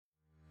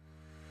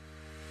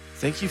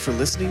Thank you for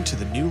listening to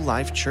the New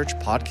Life Church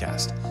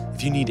podcast.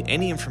 If you need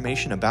any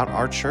information about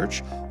our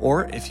church,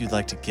 or if you'd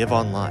like to give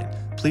online,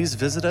 please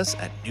visit us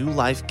at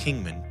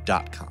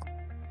newlifekingman.com.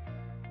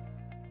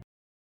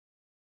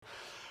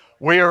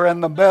 We are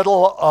in the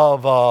middle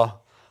of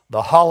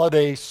the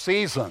holiday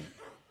season.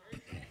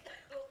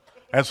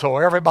 And so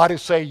everybody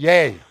say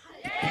yay.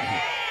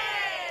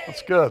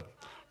 That's good.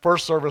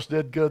 First service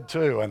did good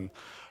too. And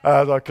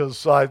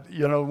because,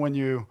 when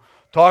you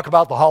talk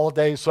about the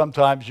holidays,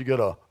 sometimes you get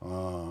a,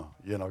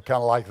 kind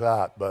of like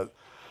that. But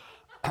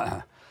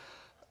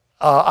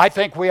I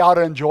think we ought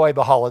to enjoy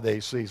the holiday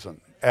season.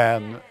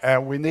 And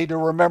we need to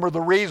remember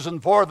the reason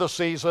for the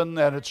season,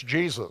 and it's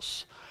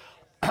Jesus.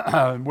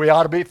 We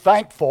ought to be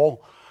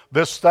thankful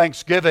this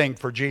Thanksgiving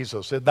for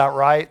Jesus. Isn't that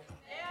right?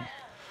 Yeah.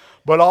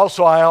 But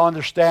also I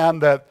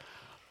understand that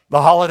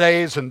the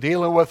holidays and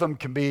dealing with them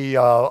can be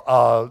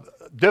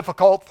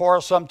difficult for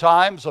us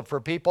sometimes, for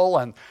people,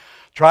 and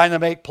trying to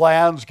make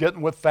plans,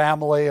 getting with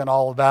family and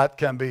all of that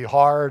can be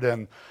hard.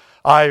 And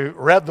I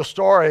read the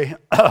story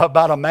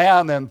about a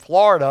man in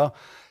Florida.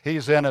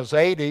 He's in his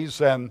 80s,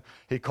 and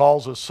he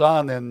calls his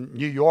son in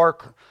New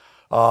York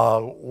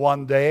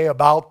one day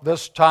about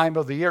this time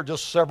of the year,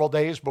 just several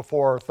days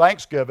before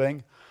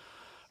Thanksgiving.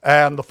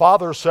 And the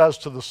father says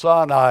to the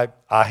son, I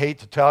hate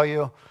to tell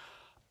you,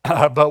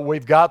 but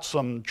we've got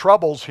some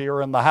troubles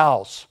here in the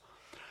house.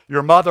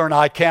 Your mother and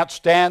I can't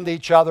stand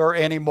each other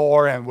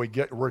anymore, and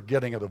we're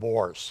getting a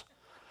divorce.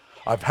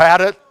 I've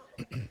had it.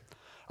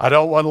 I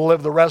don't want to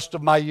live the rest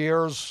of my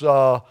years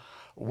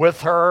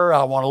with her.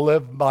 I want to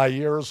live my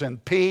years in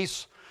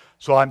peace.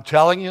 So I'm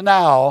telling you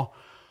now,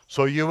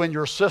 so you and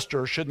your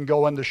sister shouldn't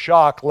go into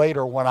shock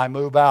later when I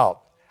move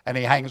out. And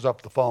he hangs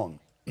up the phone.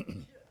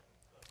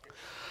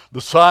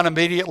 The son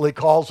immediately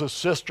calls his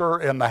sister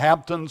in the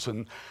Hamptons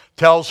and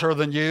tells her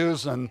the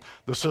news, and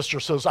the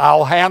sister says,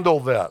 I'll handle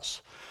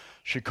this.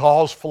 She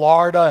calls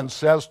Florida and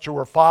says to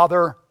her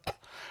father,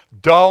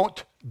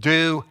 don't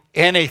do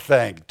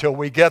anything till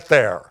we get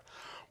there.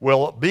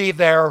 We'll be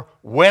there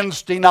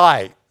Wednesday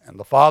night. And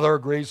the father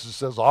agrees and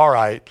says, all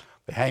right.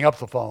 They hang up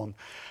the phone.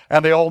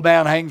 And the old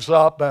man hangs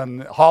up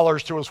and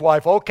hollers to his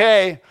wife,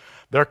 okay,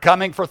 they're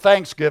coming for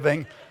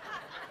Thanksgiving.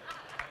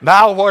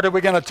 Now what are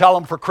we going to tell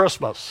them for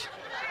Christmas?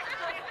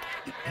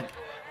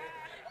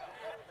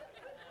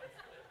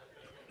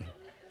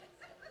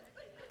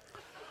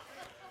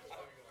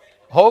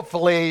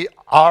 Hopefully,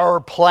 our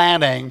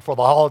planning for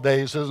the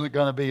holidays isn't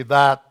going to be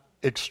that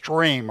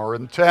extreme or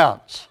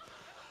intense.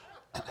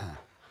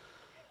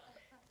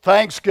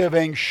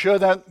 Thanksgiving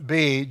shouldn't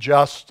be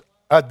just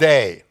a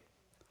day.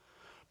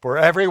 For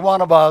every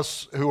one of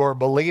us who are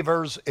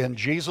believers in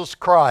Jesus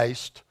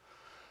Christ,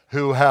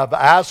 who have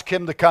asked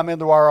Him to come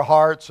into our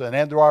hearts and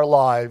into our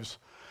lives,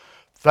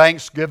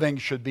 Thanksgiving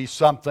should be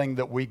something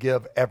that we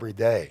give every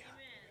day.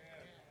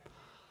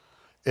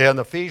 In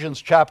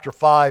Ephesians chapter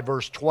 5,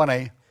 verse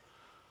 20,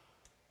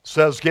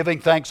 says, giving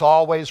thanks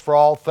always for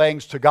all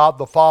things to God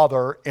the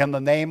Father in the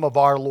name of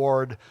our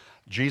Lord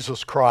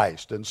Jesus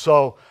Christ. And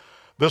so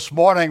this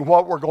morning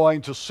what we're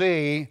going to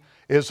see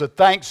is that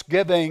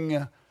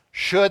Thanksgiving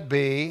should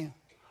be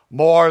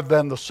more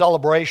than the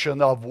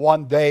celebration of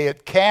one day.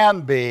 It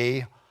can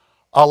be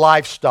a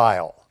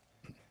lifestyle.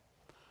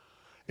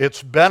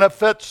 Its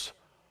benefits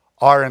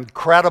are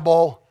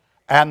incredible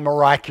and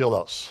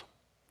miraculous.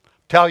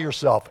 Tell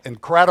yourself,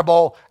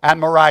 incredible and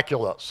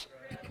miraculous.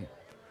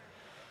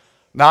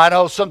 Now, I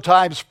know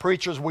sometimes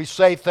preachers, we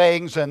say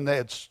things and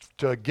it's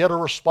to get a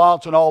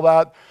response and all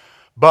that,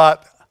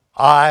 but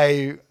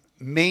I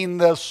mean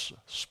this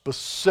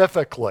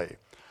specifically.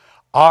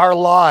 Our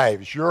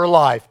lives, your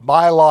life,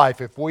 my life,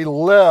 if we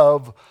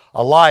live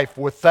a life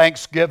with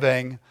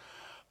thanksgiving,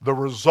 the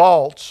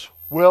results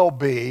will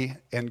be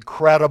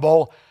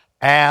incredible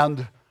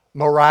and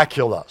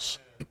miraculous.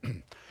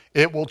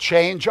 It will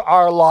change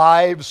our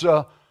lives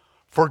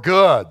for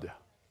good.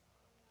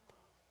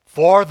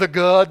 For the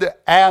good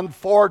and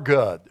for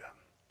good,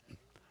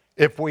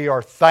 if we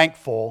are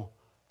thankful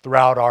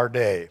throughout our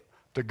day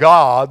to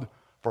God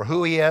for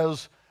who He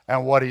is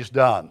and what He's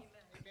done.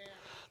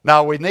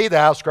 Now, we need to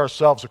ask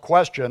ourselves a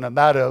question, and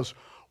that is,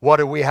 what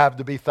do we have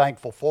to be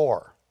thankful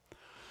for?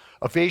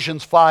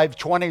 Ephesians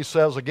 5:20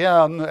 says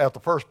again, at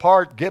the first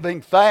part, giving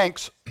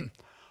thanks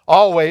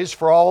always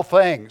for all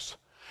things.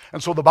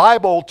 And so the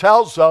Bible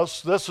tells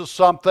us this is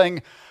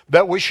something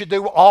that we should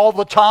do all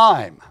the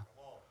time.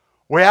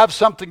 We have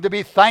something to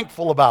be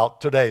thankful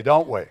about today,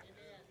 don't we?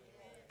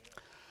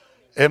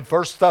 In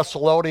 1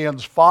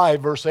 Thessalonians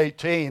 5, verse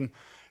 18,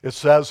 it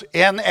says,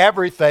 in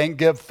everything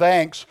give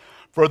thanks,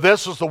 for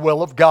this is the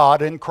will of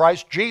God in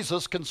Christ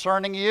Jesus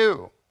concerning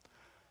you.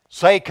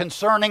 Say,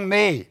 concerning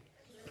me.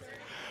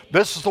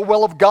 This is the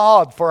will of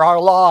God for our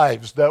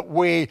lives, that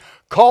we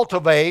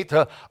cultivate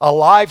a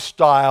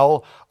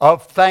lifestyle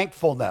of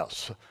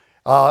thankfulness.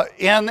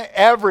 In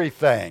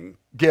everything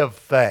give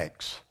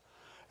thanks.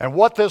 And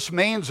what this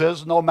means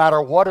is no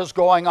matter what is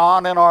going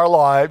on in our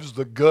lives,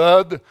 the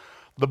good,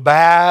 the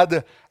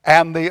bad,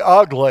 and the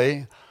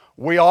ugly,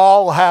 we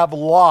all have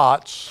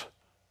lots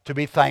to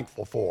be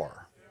thankful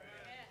for.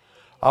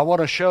 I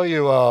want to show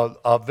you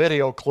a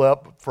video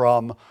clip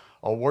from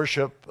a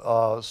worship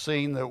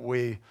scene that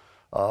we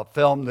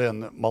filmed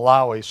in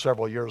Malawi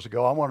several years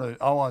ago. I want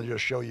to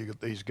just show you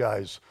these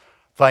guys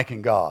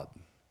thanking God.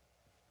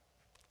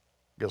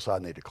 Guess I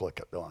need to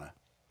click it, don't I?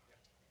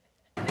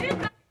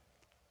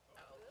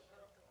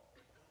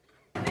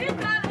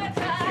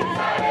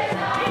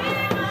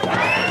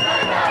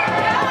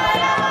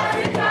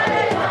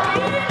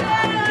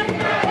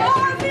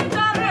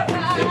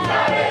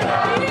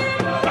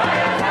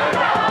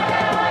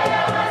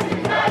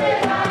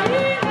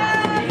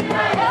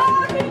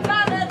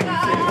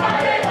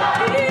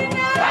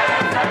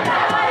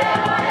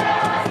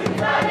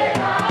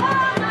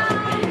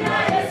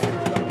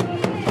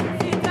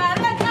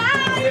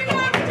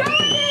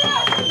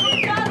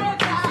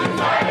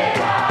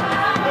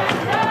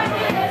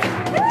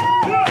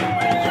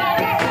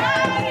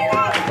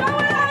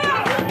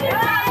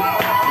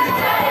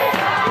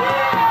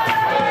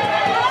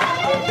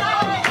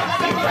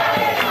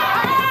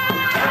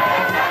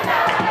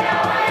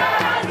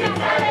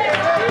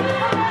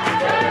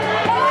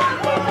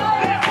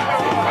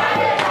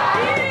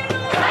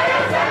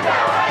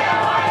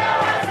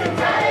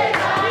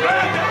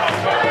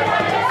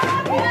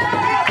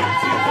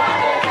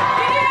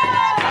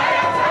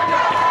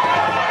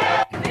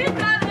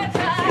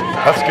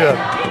 That's good.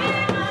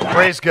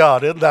 Praise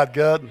God. Isn't that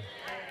good?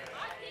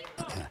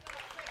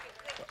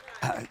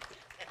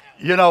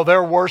 You know,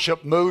 their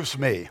worship moves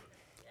me.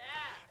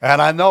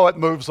 And I know it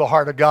moves the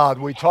heart of God.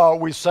 We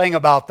sang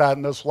about that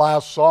in this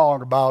last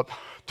song about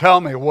tell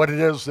me what it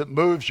is that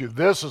moves you.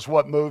 This is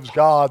what moves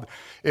God,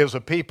 is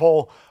a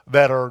people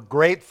that are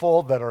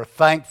grateful, that are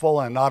thankful,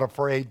 and not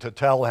afraid to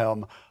tell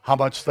him how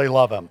much they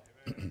love him.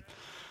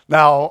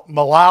 Now,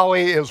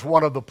 Malawi is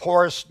one of the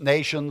poorest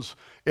nations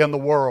in the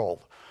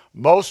world.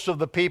 Most of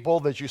the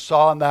people that you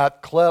saw in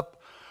that clip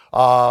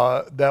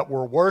that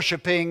were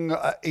worshiping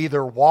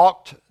either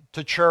walked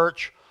to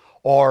church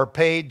or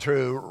paid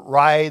to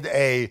ride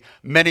a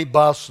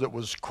minibus that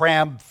was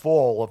crammed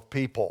full of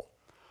people.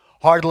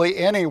 Hardly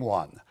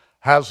anyone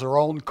has their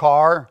own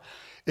car.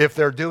 If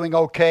they're doing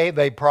okay,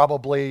 they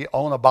probably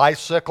own a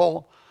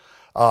bicycle.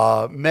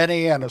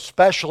 Many, and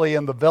especially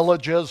in the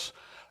villages,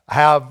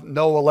 have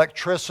no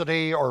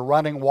electricity or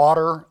running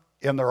water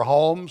in their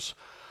homes.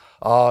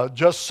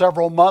 Just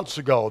several months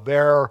ago,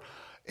 their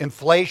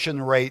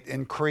inflation rate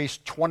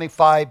increased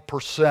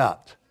 25%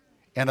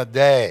 in a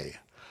day.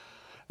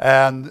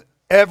 And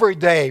every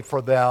day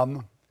for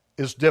them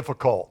is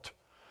difficult.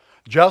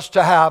 Just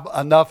to have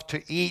enough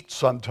to eat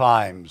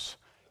sometimes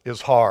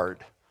is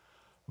hard.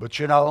 But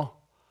you know,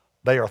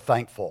 they are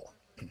thankful.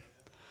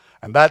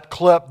 And that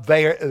clip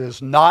there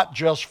is not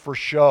just for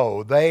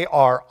show. They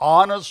are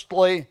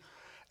honestly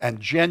and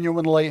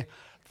genuinely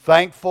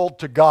thankful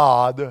to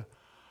God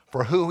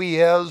for who he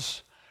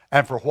is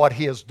and for what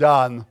he has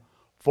done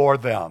for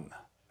them.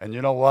 And you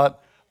know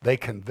what? They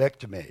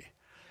convict me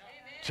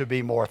to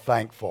be more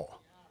thankful.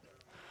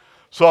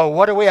 So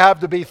what do we have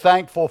to be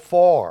thankful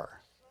for?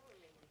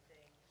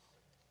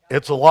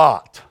 It's a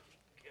lot.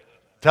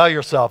 Tell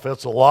yourself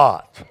it's a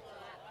lot.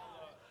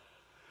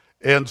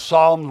 In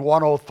Psalm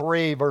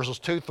 103, verses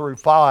 2 through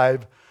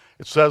 5,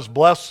 it says,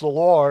 "Bless the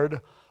Lord,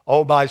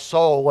 O my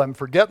soul, and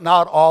forget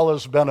not all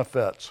his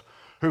benefits,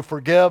 who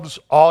forgives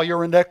all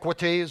your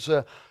iniquities,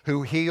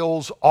 who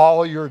heals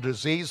all your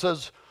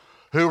diseases,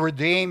 who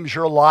redeems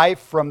your life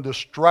from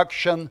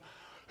destruction,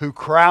 who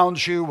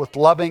crowns you with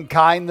loving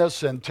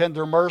kindness and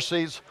tender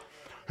mercies,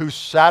 who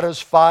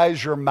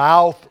satisfies your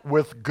mouth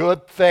with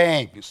good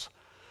things."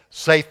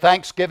 Say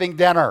Thanksgiving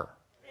dinner.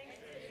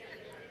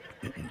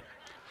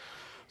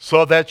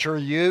 "So that your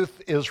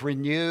youth is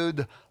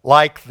renewed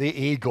like the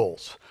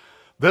eagles."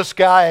 This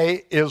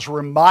guy is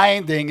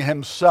reminding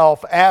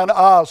himself and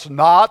us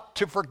not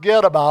to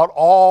forget about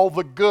all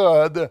the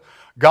good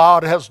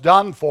God has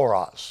done for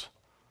us.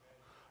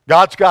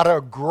 God's got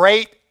a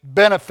great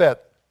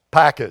benefit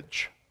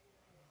package.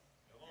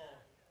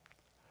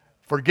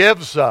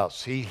 Forgives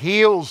us, he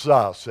heals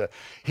us,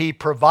 he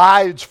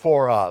provides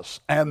for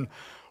us, and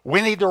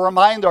we need to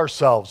remind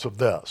ourselves of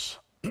this.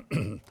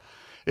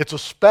 It's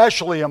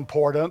especially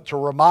important to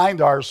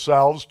remind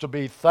ourselves to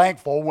be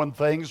thankful when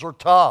things are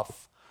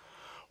tough.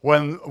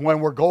 When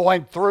we're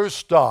going through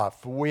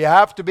stuff, we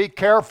have to be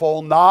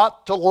careful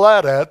not to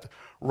let it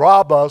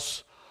rob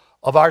us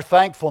of our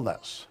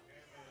thankfulness.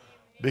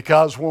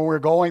 Because when we're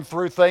going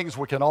through things,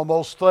 we can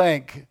almost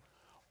think,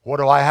 what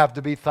do I have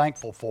to be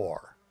thankful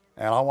for?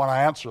 And I want to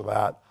answer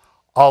that,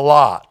 a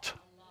lot.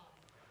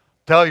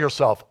 Tell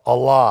yourself, a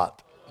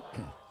lot.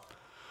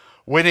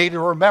 We need to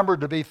remember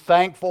to be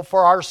thankful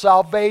for our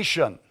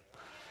salvation.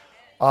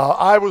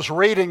 I was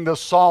reading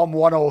this Psalm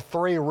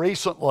 103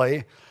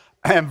 recently,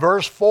 and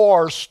verse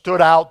 4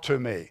 stood out to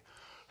me.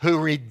 Who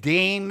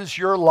redeems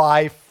your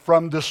life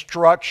from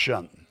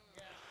destruction.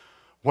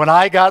 When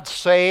I got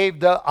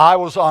saved, I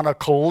was on a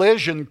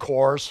collision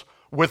course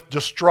with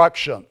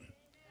destruction.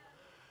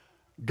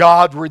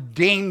 God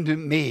redeemed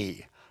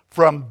me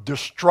from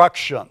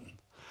destruction.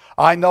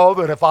 I know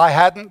that if I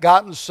hadn't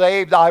gotten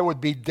saved, I would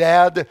be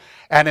dead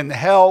and in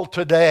hell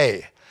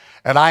today.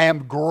 And I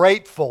am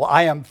grateful,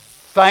 I am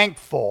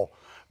thankful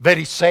that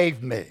He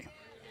saved me.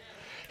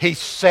 He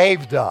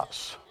saved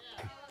us.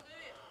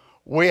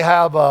 We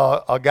have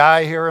a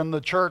guy here in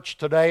the church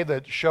today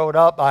that showed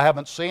up. I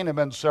haven't seen him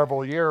in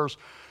several years.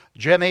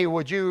 Jimmy,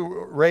 would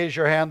you raise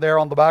your hand there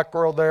on the back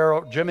row there?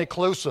 Jimmy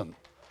Clusen.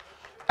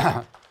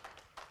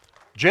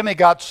 Jimmy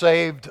got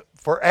saved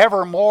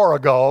forevermore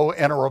ago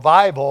in a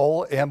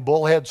revival in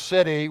Bullhead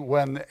City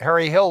when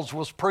Harry Hills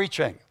was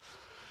preaching.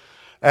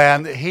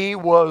 And he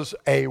was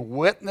a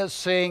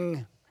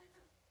witnessing,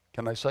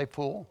 can I say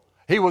fool?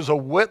 He was a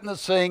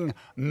witnessing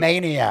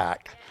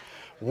maniac.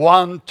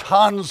 Won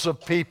tons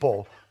of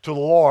people to the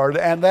Lord,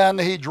 and then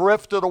he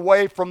drifted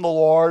away from the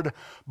Lord.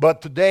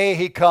 But today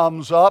he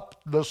comes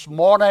up this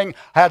morning,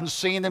 hadn't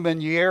seen him in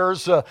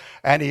years,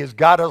 and he's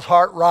got his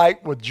heart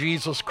right with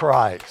Jesus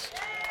Christ.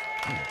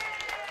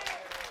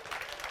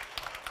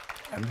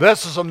 And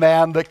this is a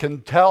man that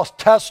can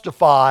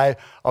testify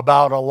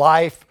about a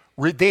life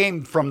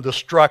redeemed from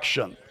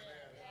destruction.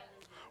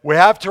 We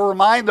have to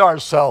remind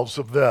ourselves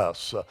of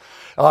this.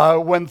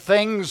 When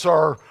things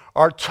are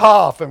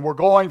tough and we're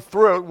going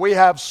through it, we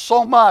have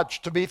so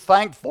much to be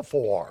thankful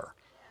for.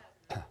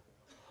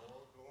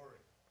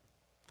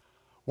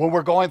 When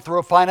we're going through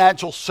a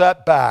financial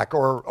setback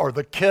or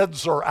the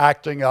kids are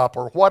acting up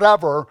or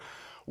whatever,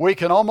 we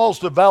can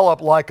almost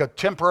develop like a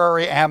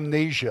temporary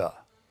amnesia.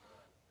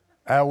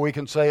 And we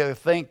can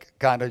think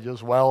kind of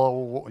just,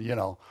 well, you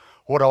know,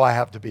 what do I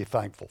have to be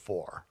thankful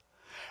for?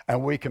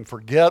 And we can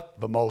forget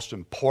the most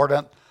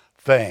important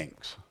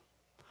things.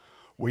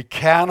 We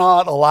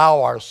cannot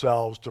allow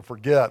ourselves to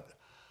forget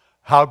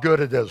how good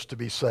it is to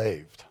be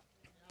saved.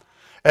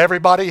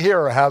 Everybody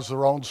here has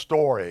their own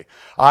story.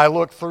 I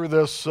look through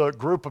this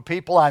group of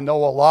people. I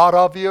know a lot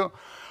of you.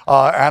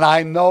 And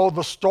I know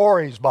the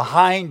stories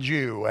behind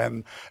you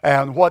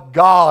and what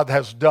God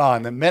has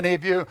done. And many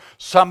of you,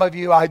 some of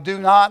you I do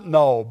not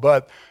know,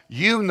 but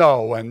you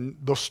know, and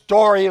the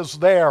story is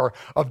there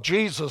of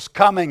Jesus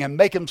coming and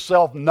make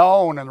Himself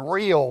known and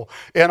real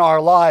in our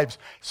lives,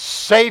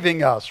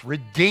 saving us,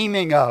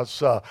 redeeming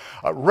us,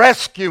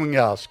 rescuing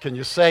us. Can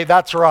you say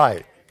that's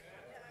right?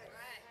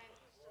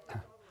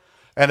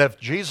 And if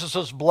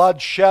Jesus'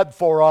 blood shed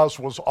for us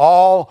was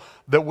all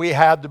that we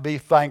had to be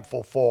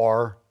thankful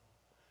for,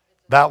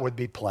 that would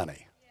be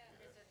plenty.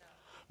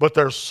 But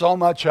there's so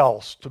much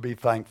else to be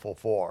thankful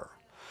for.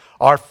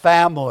 Our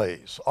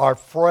families, our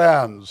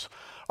friends,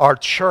 our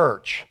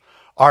church,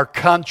 our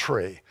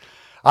country.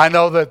 I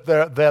know that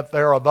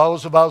there are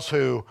those of us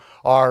who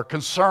are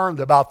concerned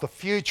about the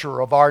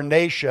future of our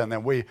nation,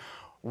 and we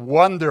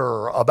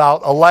wonder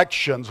about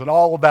elections and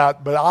all of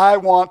that. But I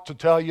want to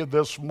tell you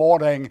this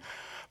morning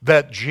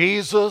that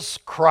Jesus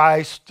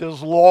Christ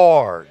is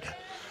Lord.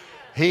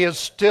 He is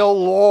still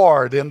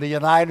Lord in the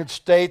United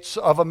States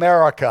of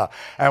America,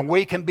 and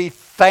we can be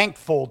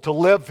thankful to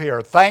live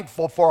here,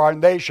 thankful for our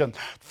nation.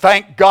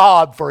 Thank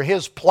God for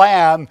His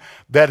plan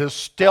that is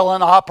still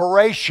in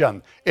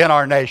operation in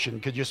our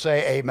nation. Could you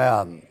say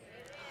amen?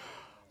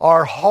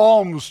 Our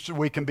homes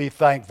we can be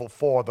thankful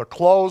for, the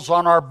clothes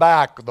on our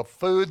back, the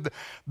food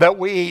that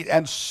we eat,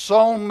 and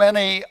so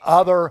many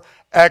other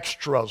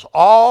extras,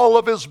 all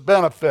of His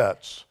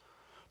benefits.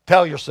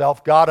 Tell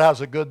yourself, God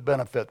has a good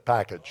benefit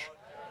package.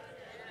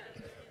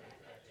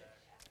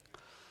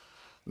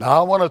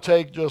 Now I want to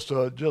take just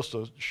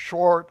a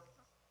short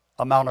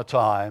amount of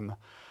time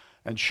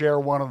and share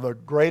one of the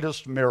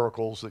greatest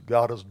miracles that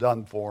God has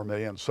done for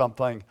me, and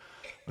something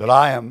that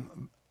I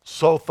am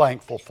so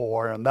thankful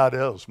for, and that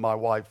is my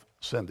wife,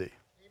 Cindy.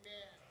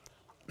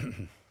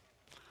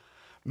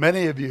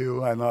 Many of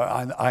you, and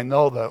I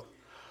know that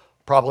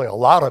probably a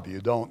lot of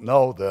you don't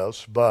know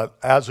this, but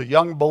as a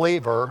young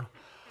believer,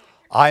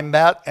 I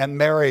met and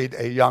married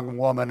a young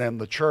woman in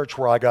the church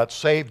where I got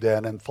saved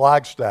in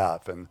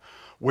Flagstaff, and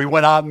we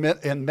went on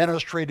in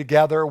ministry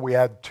together. We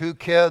had 2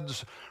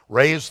 kids,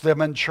 raised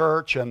them in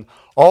church, and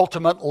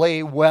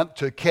ultimately went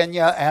to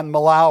Kenya and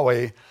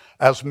Malawi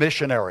as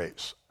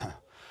missionaries.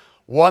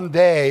 One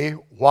day,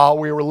 while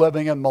we were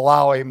living in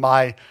Malawi,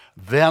 my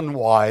then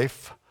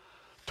wife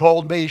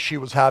told me she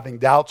was having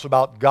doubts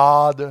about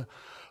God,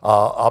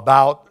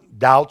 about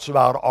doubts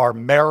about our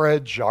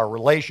marriage, our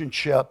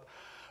relationship,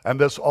 and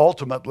this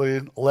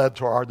ultimately led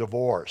to our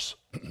divorce.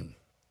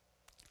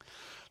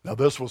 Now,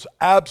 this was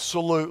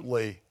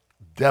absolutely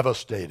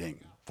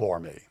devastating for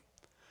me.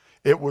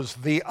 It was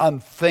the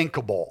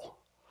unthinkable.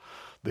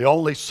 The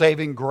only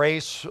saving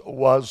grace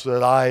was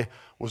that I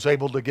was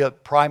able to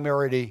get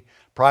primary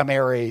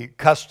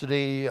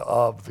custody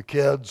of the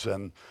kids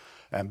and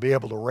be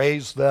able to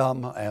raise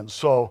them. And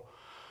so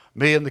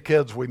me and the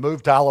kids, we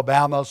moved to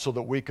Alabama so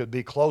that we could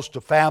be close to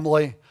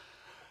family.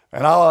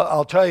 And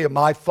I'll tell you,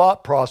 my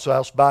thought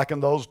process back in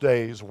those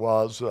days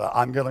was,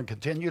 I'm going to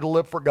continue to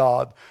live for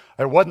God.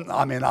 It wasn't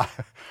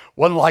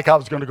like I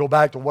was going to go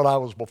back to what I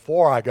was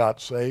before I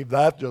got saved.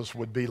 That just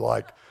would be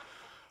like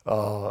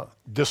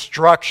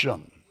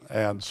destruction.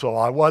 And so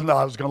I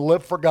was going to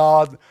live for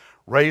God,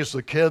 raise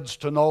the kids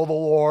to know the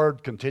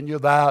Lord, continue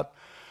that.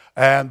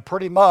 And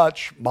pretty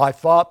much my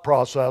thought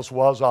process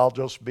was I'll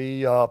just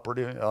be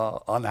pretty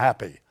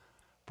unhappy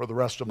for the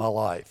rest of my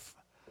life.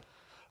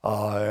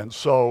 And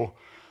so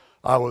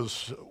I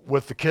was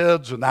with the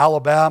kids in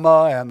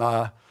Alabama, and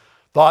I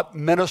thought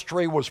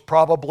ministry was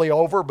probably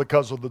over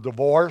because of the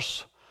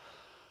divorce.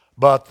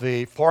 But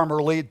the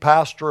former lead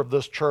pastor of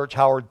this church,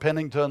 Howard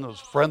Pennington,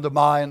 was a friend of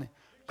mine,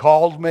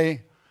 called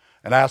me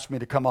and asked me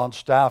to come on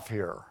staff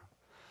here.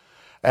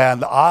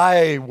 And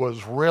I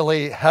was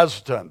really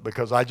hesitant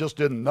because I just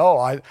didn't know.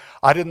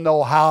 I didn't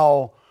know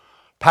how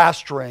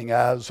pastoring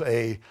as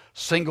a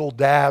single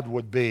dad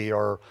would be,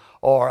 or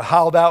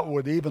how that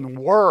would even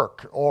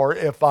work, or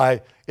if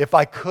I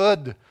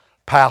could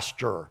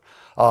pastor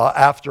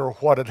after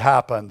what had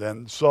happened.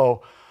 And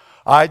so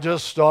I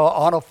just,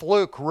 on a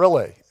fluke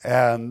really,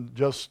 and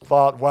just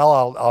thought,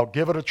 well, I'll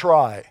give it a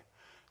try.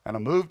 And I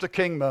moved to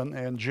Kingman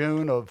in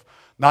June of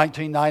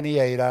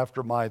 1998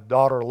 after my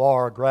daughter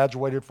Laura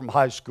graduated from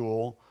high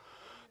school,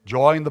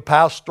 joined the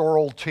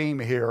pastoral team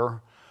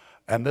here,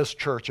 and this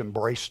church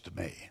embraced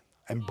me,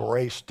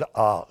 embraced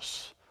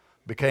us,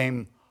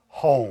 became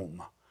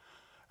home.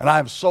 And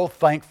I'm so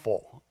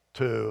thankful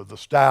to the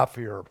staff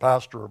here,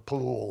 Pastor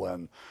Poole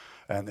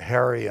and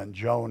Harry and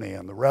Joni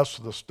and the rest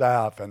of the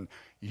staff, and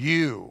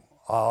you,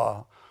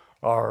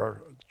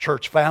 our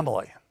church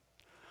family.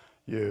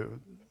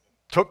 You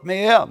took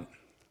me in.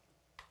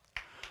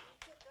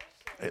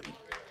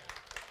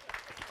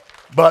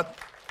 But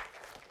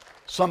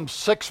some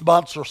 6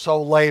 months or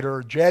so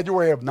later,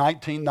 January of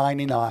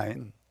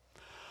 1999,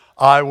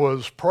 I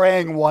was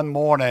praying one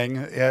morning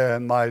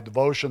in my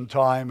devotion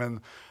time,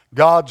 and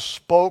God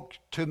spoke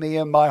to me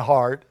in my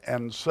heart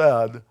and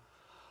said,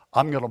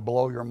 I'm going to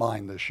blow your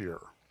mind this year.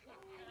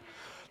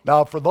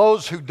 Now, for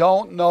those who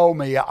don't know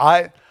me,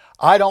 I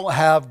don't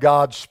have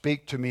God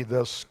speak to me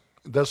this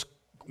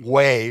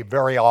way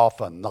very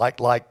often,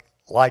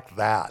 like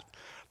that.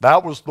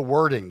 That was the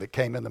wording that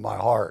came into my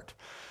heart.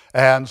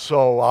 And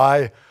so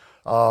I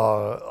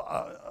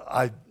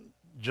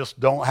just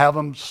don't have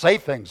him say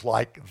things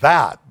like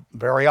that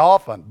very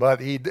often, but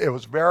it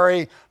was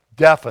very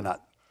definite.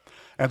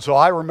 And so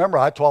I remember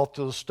I told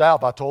the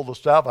staff,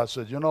 I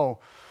said,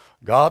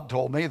 God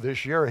told me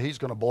this year he's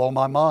going to blow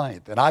my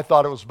mind. And I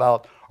thought it was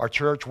about our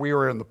church. We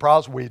were in the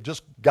process. We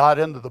just got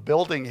into the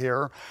building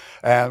here,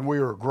 and we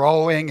were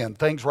growing, and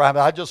things were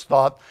happening. I just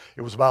thought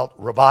it was about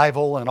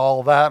revival and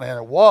all that, and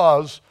it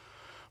was,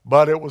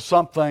 but it was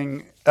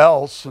something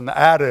else and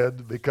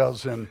added,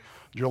 because in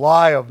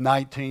July of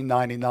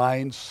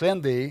 1999,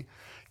 Cindy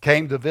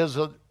came to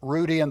visit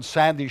Rudy and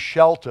Sandy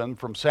Shelton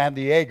from San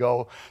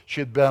Diego.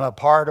 She'd been a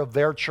part of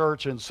their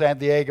church in San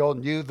Diego,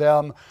 knew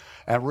them,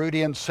 and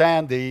Rudy and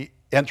Sandy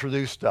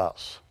introduced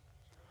us.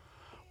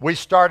 We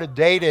started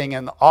dating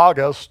in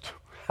August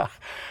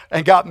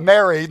and got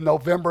married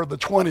November the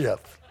 20th.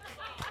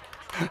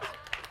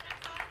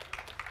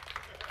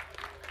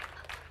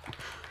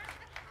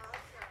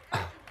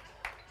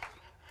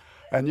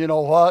 And you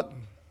know what?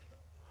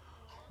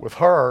 With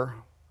her,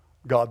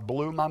 God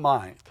blew my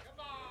mind.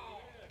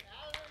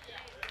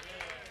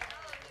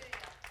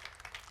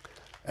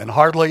 And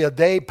hardly a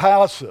day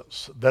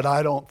passes that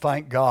I don't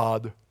thank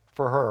God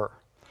for her.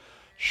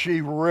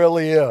 She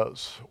really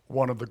is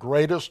one of the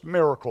greatest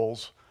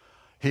miracles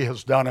he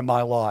has done in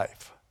my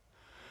life.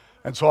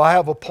 And so I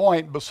have a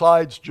point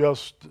besides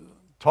just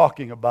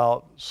talking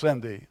about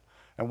Cindy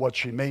and what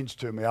she means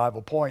to me. I have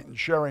a point in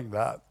sharing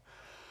that,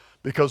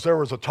 because there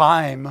was a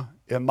time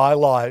in my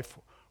life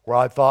where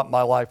I thought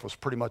my life was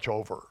pretty much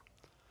over.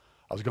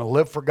 I was going to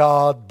live for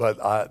God, but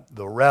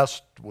the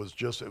rest was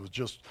just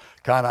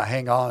kind of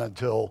hang on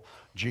until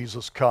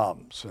Jesus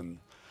comes. And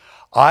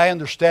I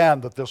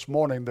understand that this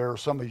morning there are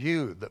some of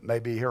you that may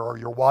be here or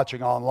you're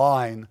watching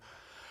online,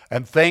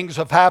 and things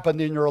have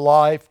happened in your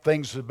life,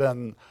 things have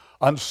been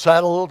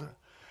unsettled,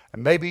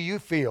 and maybe you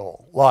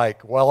feel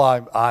like, well,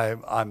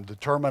 I'm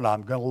determined,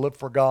 I'm going to live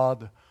for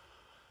God.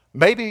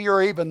 Maybe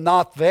you're even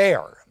not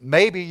there.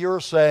 Maybe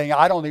you're saying,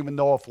 I don't even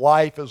know if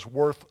life is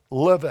worth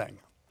living.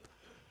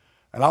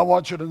 And I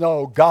want you to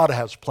know God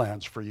has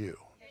plans for you.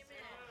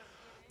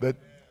 That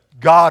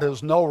God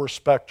is no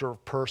respecter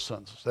of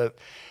persons. That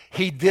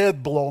he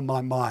did blow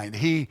my mind.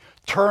 He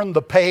turned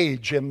the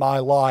page in my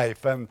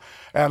life. And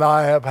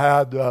I have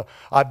had,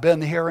 I've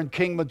been here in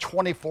Kingman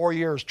 24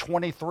 years,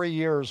 23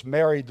 years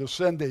married to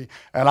Cindy.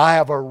 And I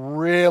have a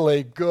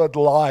really good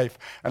life.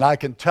 And I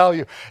can tell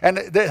you,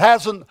 and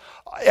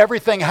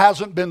everything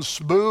hasn't been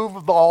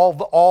smooth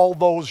all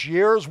those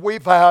years.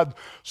 We've had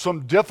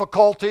some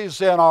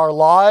difficulties in our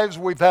lives.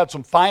 We've had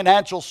some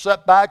financial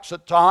setbacks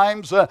at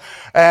times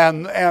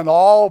and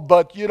all.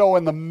 But,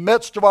 in the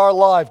midst of our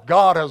life,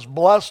 God has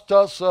blessed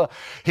us.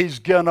 He's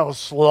given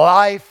us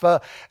life.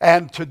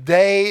 And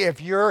today,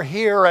 if you're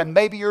here and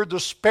maybe you're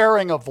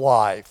despairing of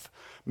life,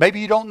 maybe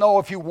you don't know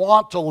if you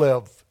want to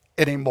live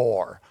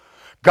anymore,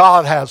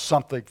 God has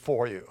something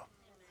for you.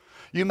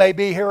 You may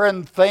be here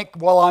and think,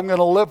 well, I'm going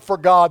to live for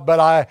God,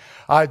 but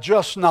I'm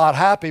just not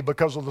happy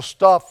because of the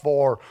stuff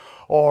or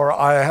or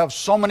I have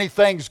so many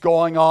things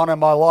going on in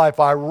my life.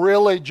 I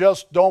really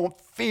just don't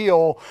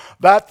feel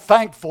that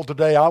thankful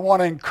today. I want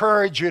to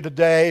encourage you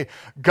today.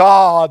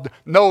 God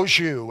knows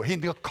you. He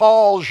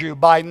calls you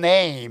by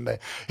name.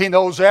 He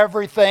knows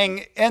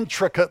everything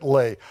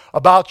intricately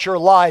about your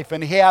life,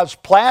 and He has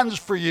plans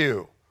for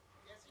you.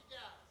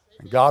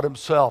 And God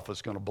Himself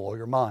is going to blow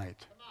your mind.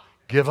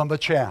 Give Him a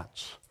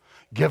chance.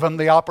 Give Him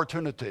the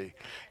opportunity.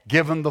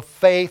 Give Him the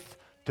faith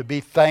to be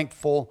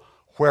thankful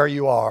where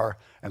you are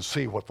and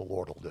see what the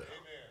Lord will do.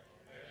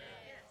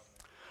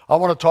 I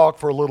want to talk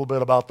for a little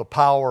bit about the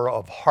power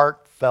of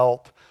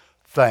heartfelt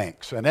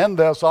thanks. And in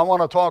this, I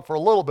want to talk for a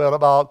little bit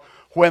about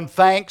when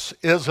thanks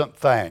isn't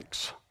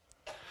thanks.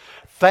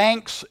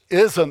 Thanks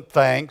isn't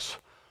thanks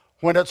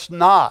when it's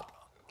not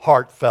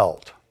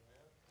heartfelt.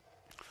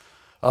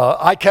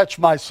 I catch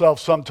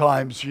myself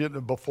sometimes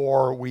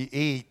before we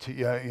eat,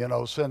 Cindy and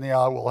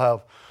I will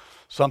have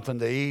something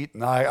to eat,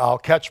 and I'll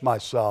catch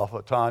myself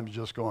at times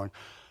just going,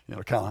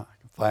 kind of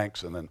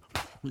thanks, and then,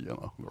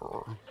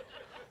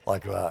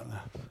 like that.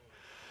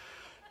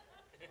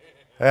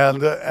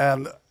 And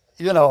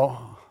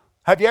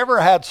have you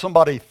ever had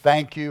somebody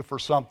thank you for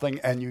something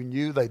and you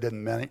knew they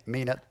didn't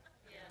mean it?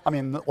 I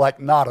mean, like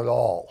not at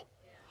all.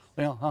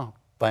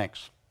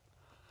 Thanks.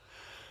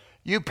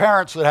 You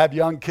parents that have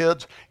young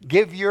kids,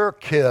 give your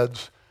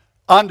kids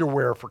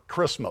underwear for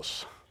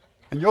Christmas,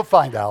 and you'll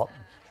find out.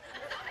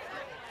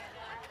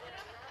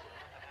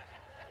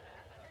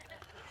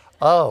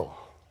 Oh,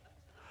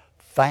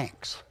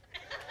 thanks.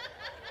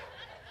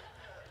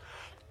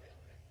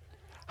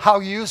 How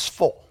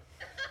useful.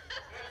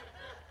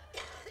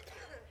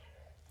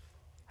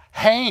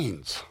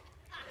 Hanes.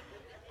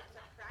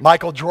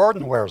 Michael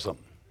Jordan wears them.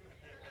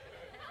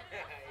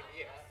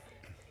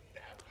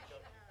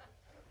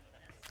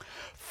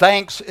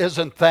 Thanks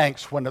isn't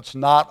thanks when it's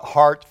not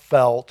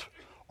heartfelt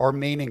or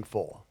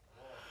meaningful.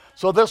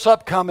 So this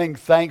upcoming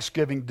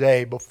Thanksgiving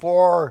Day,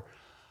 before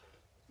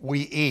we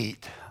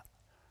eat,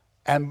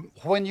 and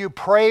when you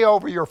pray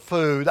over your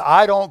food,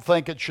 I don't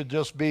think it should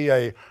just be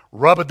a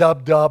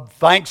rub-a-dub-dub,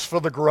 thanks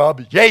for the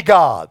grub, yay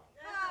God.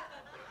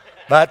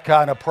 That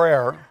kind of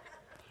prayer.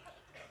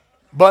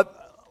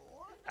 But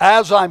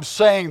as I'm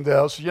saying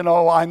this,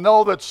 I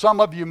know that some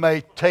of you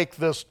may take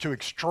this to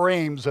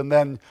extremes and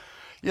then,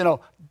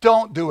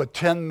 don't do a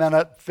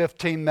 10-minute,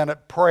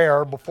 15-minute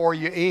prayer before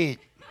you eat.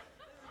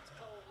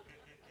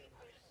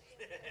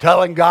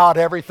 Telling God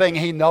everything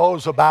He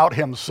knows about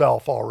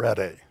Himself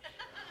already.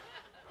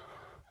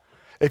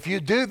 If you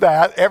do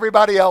that,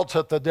 everybody else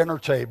at the dinner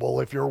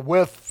table, if you're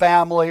with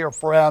family or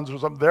friends or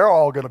something, they're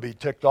all going to be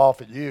ticked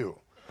off at you.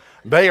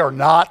 They are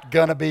not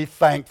going to be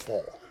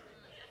thankful.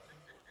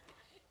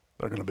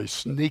 They're going to be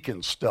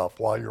sneaking stuff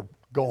while you're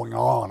going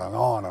on and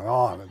on and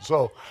on. And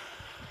so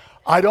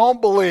I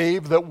don't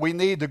believe that we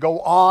need to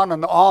go on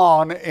and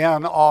on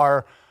in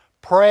our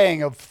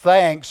praying of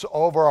thanks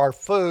over our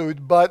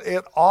food, but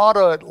it ought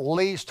to at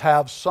least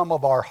have some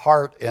of our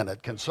heart in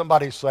it. Can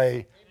somebody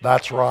say,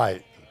 that's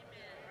right?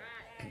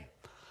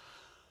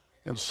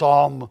 In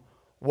Psalm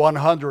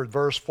 100,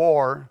 verse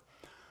 4,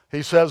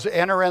 he says,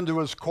 enter into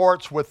His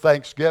courts with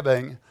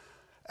thanksgiving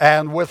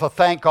and with a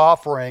thank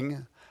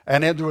offering,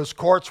 and into His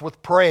courts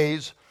with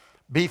praise.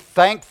 Be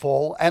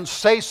thankful and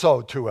say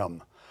so to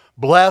Him.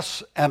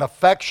 Bless and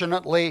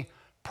affectionately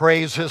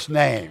praise His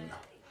name.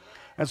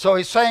 And so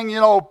he's saying,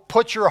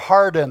 put your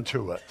heart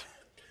into it.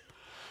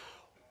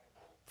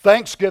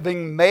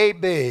 Thanksgiving may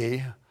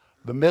be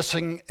the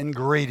missing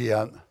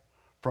ingredient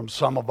from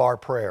some of our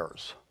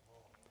prayers.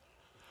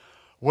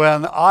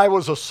 When I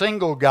was a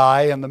single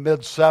guy in the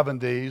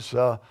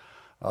mid-70s,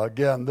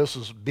 again, this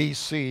is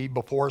BC,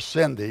 before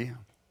Cindy,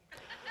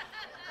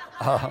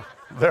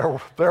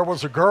 there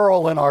was a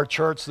girl in our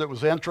church that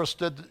was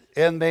interested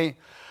in me,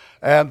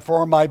 and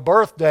for my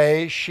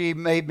birthday, she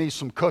made me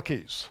some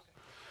cookies.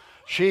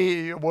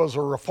 She was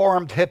a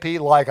reformed hippie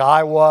like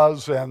I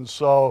was, and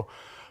so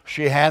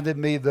she handed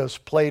me this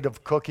plate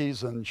of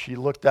cookies, and she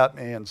looked at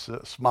me and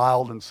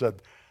smiled and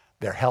said,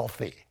 they're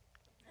healthy.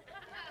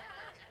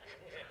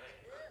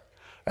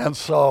 And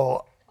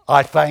so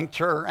I thanked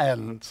her,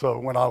 and so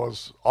when I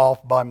was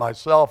off by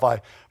myself,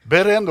 I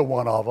bit into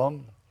one of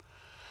them.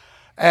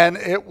 And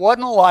it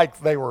wasn't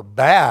like they were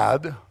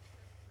bad.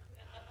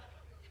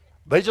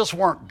 They just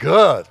weren't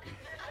good.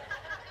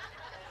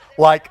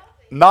 Like,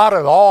 not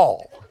at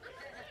all.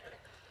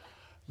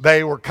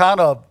 They were kind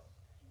of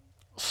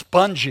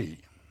spongy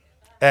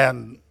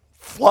and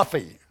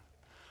fluffy,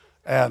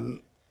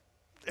 and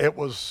it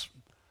was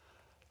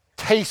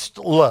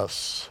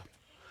tasteless.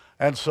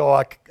 And so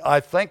I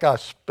think I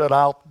spit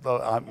out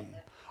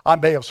I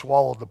may have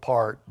swallowed the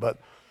part, but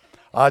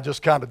I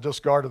just kind of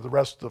discarded the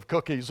rest of the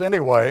cookies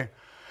anyway.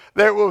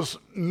 There was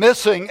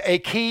missing a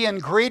key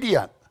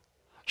ingredient,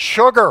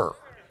 sugar.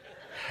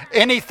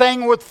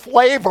 Anything with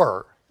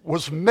flavor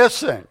was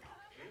missing.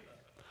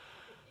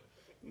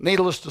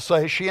 Needless to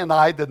say, she and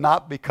I did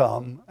not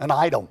become an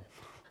item.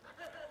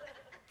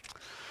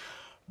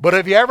 But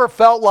have you ever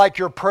felt like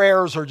your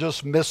prayers are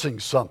just missing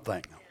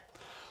something?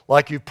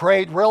 Like you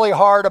prayed really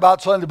hard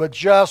about something, but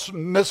just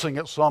missing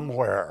it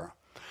somewhere.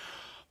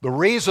 The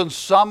reason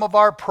some of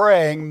our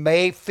praying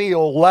may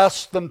feel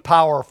less than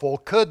powerful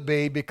could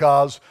be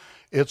because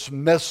it's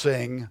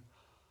missing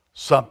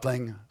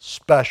something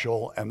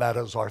special, and that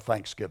is our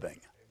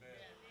thanksgiving. Amen.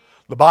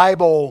 The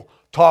Bible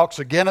talks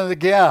again and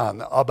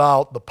again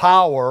about the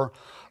power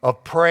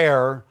of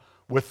prayer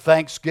with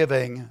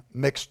thanksgiving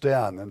mixed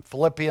in. In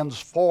Philippians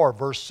 4,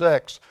 verse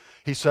 6,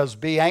 he says,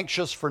 "Be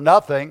anxious for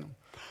nothing,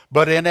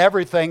 but in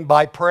everything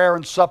by prayer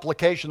and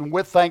supplication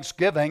with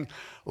thanksgiving,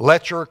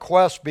 let your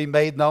requests be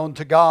made known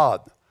to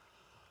God."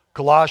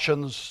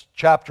 Colossians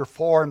chapter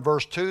 4 and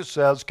verse 2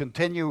 says,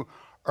 "Continue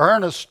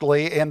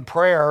earnestly in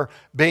prayer,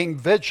 being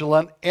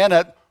vigilant in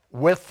it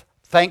with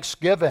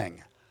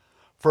thanksgiving."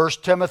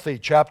 1 Timothy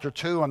chapter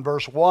 2 and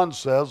verse 1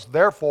 says,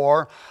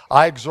 "Therefore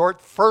I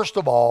exhort first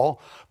of all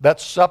that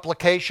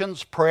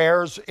supplications,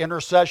 prayers,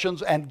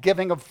 intercessions, and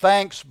giving of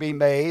thanks be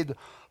made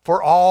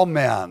for all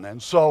men."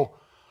 And so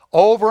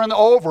over and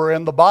over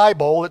in the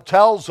Bible, it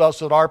tells us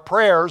that our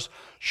prayers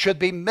should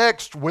be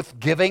mixed with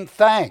giving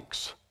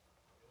thanks.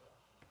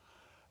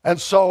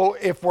 And so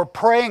if we're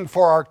praying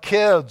for our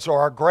kids or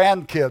our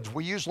grandkids,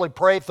 we usually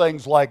pray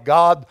things like,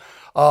 "God,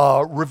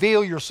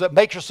 reveal yourself,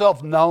 make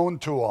yourself known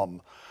to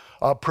them.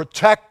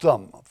 Protect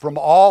them from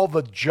all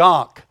the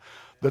junk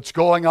that's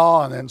going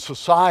on in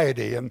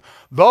society." And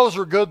those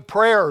are good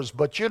prayers,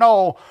 but you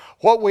know,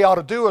 what we ought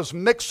to do is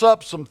mix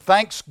up some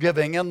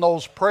thanksgiving in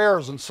those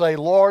prayers and say,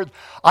 "Lord,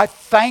 I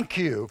thank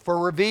you for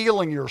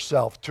revealing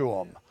yourself to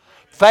them.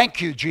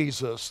 Thank you,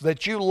 Jesus,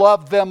 that you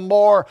love them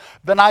more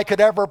than I could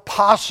ever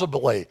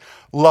possibly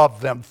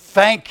love them.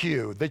 Thank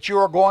you that you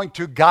are going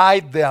to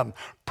guide them,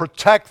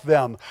 protect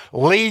them,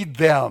 lead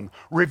them,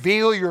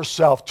 reveal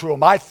yourself to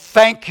them. I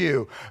thank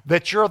you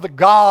that you're the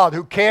God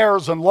who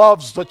cares and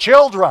loves the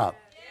children."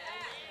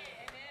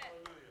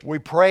 We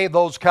pray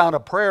those kind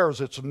of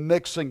prayers, it's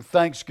mixing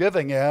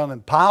thanksgiving in,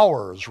 and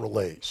power is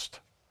released.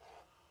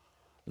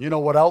 You know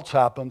what else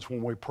happens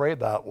when we pray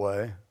that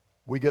way?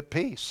 We get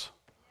peace.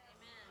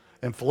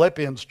 In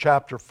Philippians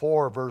chapter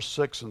 4, verse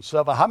 6 and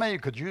 7, how many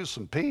could use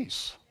some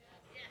peace?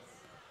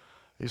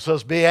 He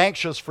says, "Be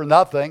anxious for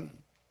nothing,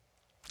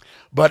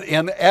 but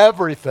in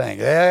everything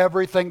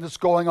that's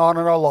going on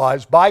in our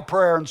lives, by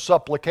prayer and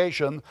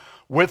supplication,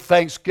 with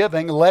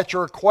thanksgiving, let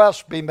your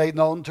requests be made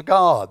known to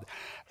God.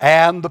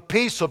 And the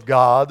peace of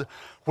God,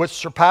 which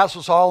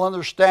surpasses all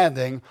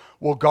understanding,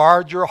 will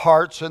guard your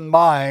hearts and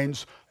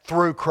minds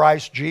through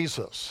Christ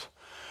Jesus."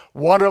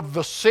 One of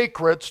the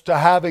secrets to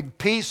having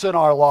peace in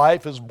our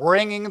life is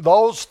bringing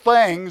those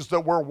things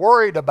that we're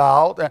worried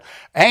about,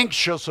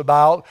 anxious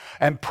about,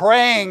 and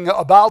praying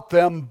about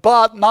them,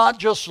 but not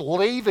just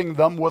leaving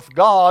them with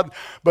God,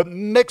 but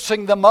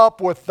mixing them up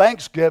with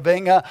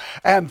thanksgiving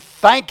and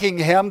thanking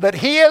Him that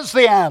He is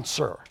the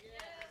answer.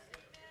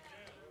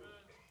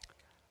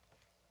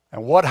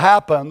 And what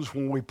happens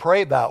when we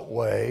pray that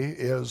way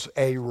is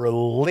a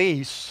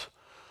release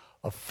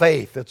of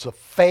faith. It's a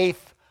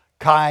faith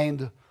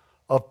kind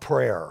of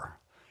prayer.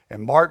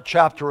 In Mark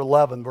chapter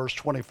 11, verse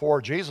 24,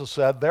 Jesus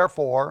said,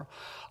 "Therefore,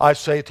 I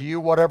say to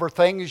you, whatever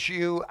things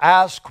you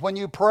ask when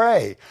you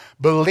pray,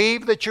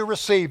 believe that you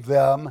receive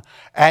them,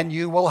 and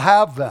you will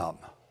have them."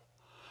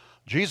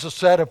 Jesus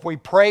said if we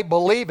pray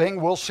believing,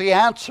 we'll see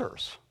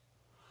answers.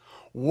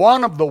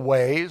 One of the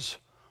ways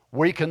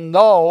we can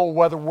know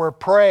whether we're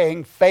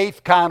praying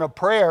faith kind of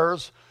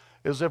prayers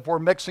is if we're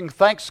mixing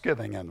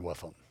thanksgiving in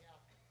with them.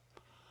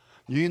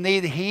 You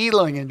need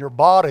healing in your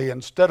body.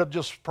 Instead of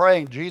just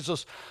praying,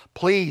 "Jesus,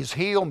 please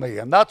heal me."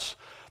 And that's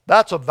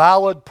a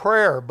valid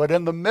prayer. But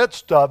in the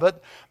midst of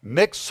it,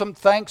 mix some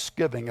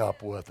thanksgiving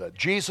up with it.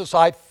 "Jesus,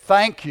 I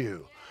thank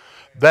you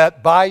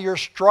that by your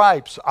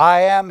stripes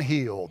I am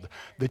healed,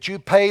 that you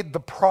paid the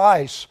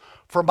price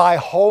for my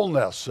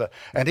wholeness.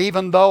 And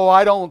even though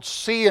I don't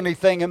see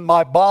anything in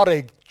my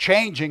body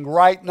changing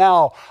right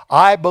now,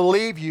 I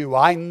believe you.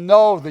 I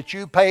know that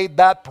you paid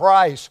that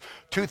price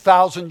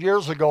 2,000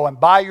 years ago, and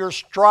by your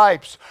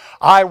stripes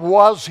I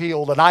was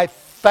healed, and I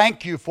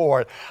thank you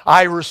for it.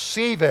 I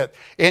receive it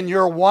in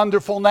your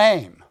wonderful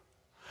name."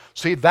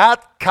 See,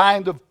 that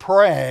kind of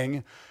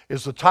praying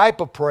is the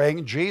type of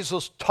praying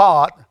Jesus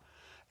taught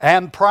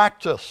and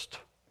practiced.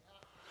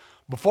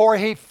 Before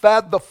he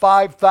fed the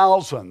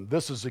 5,000,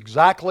 this is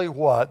exactly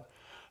what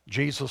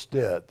Jesus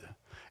did.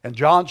 In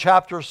John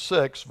chapter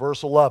 6,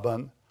 verse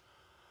 11,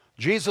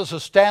 Jesus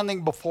is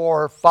standing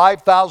before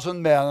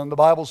 5,000 men, and the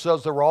Bible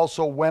says there were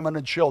also women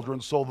and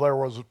children, so there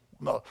was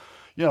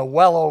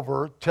well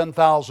over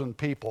 10,000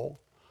 people.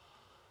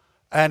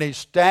 And he's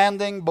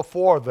standing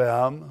before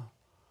them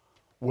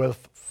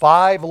with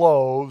 5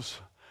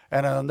 loaves,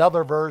 and in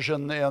another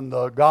version in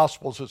the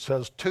Gospels it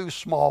says 2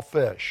 small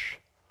fish.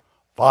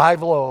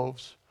 5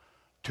 loaves,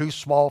 2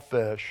 small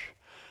fish,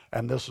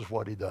 and this is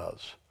what he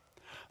does.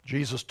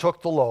 Jesus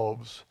took the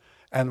loaves,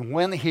 and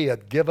when he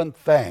had given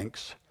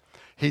thanks,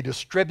 he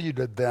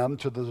distributed them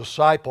to the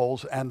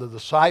disciples, and the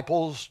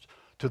disciples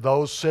to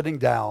those sitting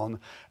down,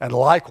 and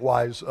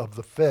likewise of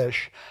the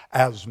fish,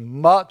 as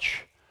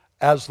much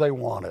as they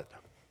wanted.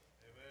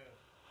 Amen.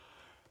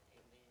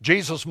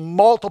 Jesus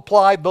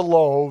multiplied the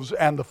loaves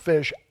and the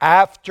fish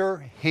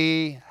after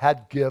he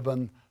had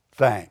given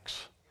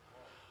thanks.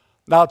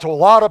 Now, to a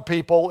lot of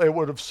people, it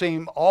would have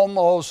seemed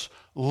almost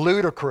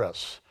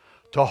ludicrous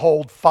to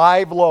hold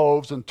 5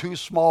 loaves and 2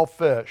 small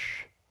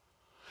fish.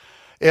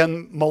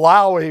 In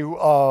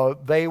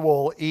Malawi, they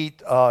will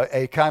eat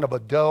a kind of a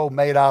dough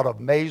made out of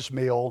maize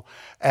meal,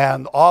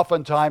 and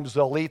oftentimes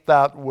they'll eat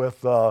that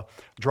with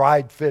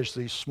dried fish,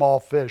 these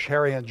small fish.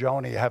 Harry and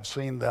Joni have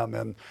seen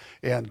them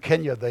in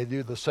Kenya. They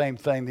do the same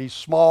thing. These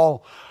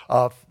small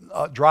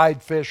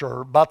dried fish are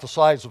about the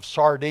size of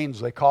sardines.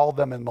 They call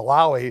them in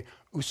Malawi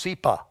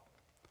usipa.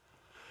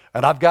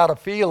 And I've got a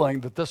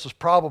feeling that this is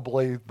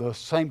probably the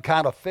same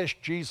kind of fish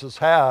Jesus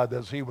had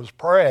as he was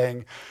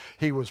praying.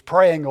 He was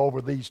praying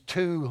over these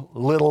 2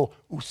 little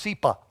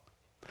usipa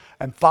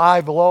and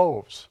 5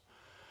 loaves.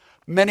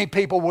 Many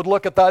people would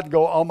look at that and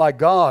go, oh my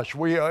gosh,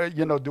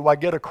 do I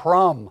get a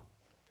crumb?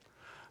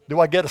 Do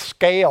I get a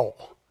scale?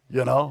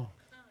 One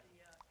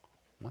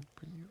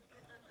for you.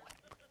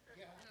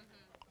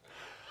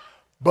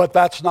 But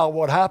that's not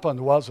what happened,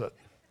 was it?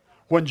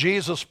 When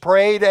Jesus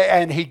prayed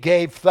and he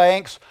gave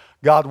thanks,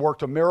 God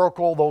worked a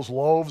miracle. Those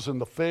loaves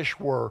and the fish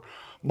were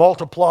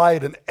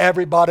multiplied, and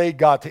everybody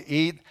got to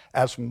eat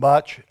as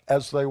much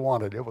as they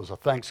wanted. It was a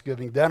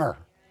Thanksgiving dinner.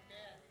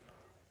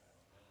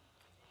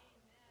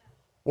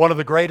 One of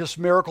the greatest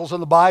miracles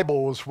in the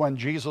Bible was when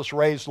Jesus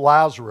raised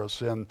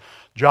Lazarus in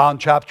John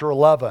chapter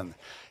 11.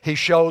 He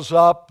shows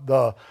up.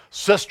 The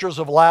sisters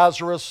of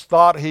Lazarus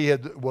thought he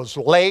was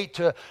late.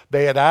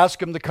 They had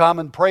asked him to come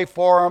and pray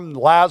for him.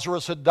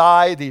 Lazarus had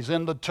died. He's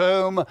in the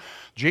tomb.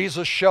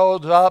 Jesus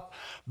showed up.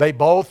 They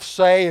both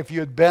say, if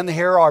you had been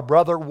here, our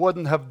brother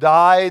wouldn't have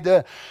died.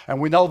 And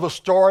we know the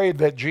story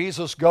that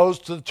Jesus goes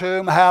to the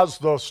tomb, has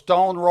the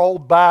stone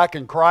rolled back,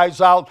 and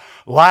cries out,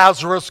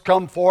 Lazarus,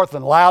 come forth.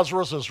 And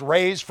Lazarus is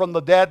raised from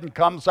the dead and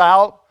comes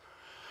out.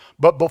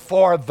 But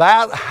before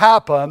that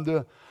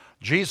happened,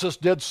 Jesus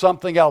did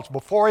something else.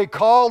 Before he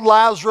called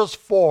Lazarus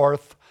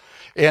forth,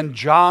 in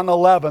John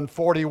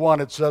 11:41,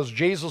 it says,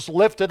 Jesus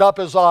lifted up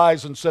his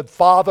eyes and said,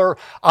 Father,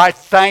 I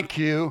thank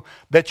you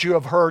that you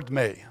have heard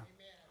me.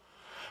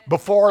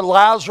 Before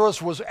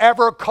Lazarus was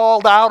ever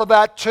called out of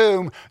that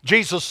tomb,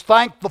 Jesus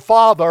thanked the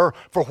Father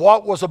for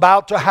what was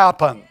about to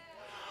happen.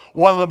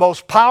 One of the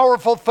most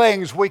powerful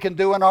things we can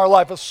do in our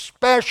life,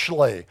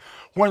 especially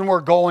when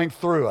we're going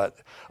through it,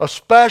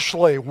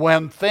 especially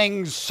when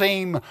things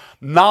seem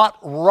not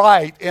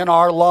right in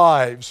our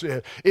lives,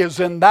 is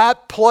in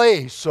that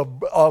place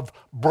of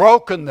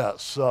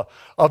brokenness,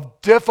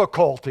 of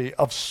difficulty,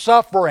 of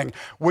suffering.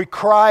 We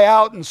cry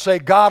out and say,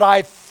 God,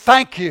 I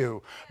thank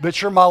you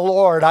that you're my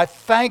Lord. I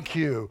thank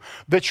you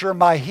that you're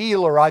my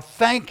healer. I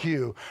thank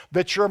you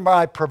that you're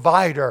my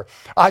provider.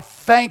 I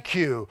thank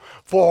you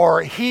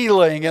for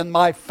healing in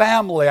my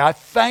family. I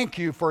thank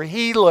you for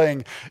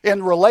healing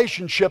in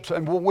relationships.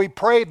 And when we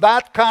pray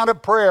that kind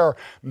of prayer,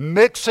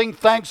 mixing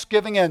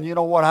thanksgiving in, you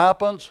know what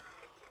happens?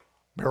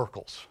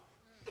 Miracles.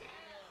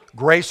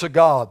 Grace of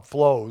God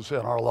flows in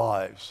our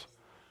lives.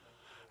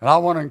 And I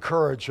want to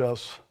encourage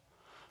us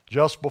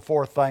just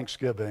before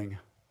Thanksgiving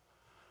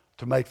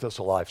to make this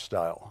a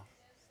lifestyle.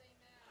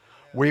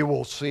 We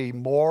will see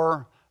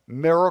more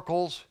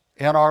miracles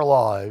in our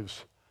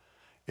lives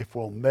if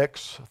we'll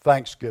mix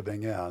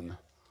Thanksgiving in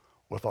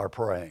with our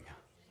praying.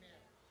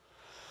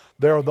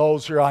 There are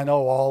those here I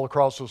know all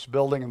across this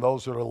building and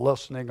those that are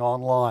listening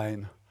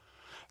online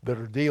that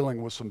are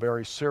dealing with some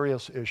very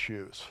serious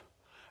issues.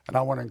 And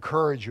I want to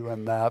encourage you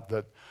in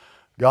that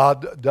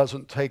God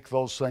doesn't take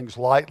those things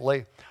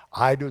lightly.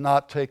 I do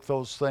not take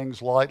those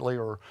things lightly,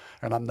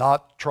 and I'm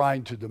not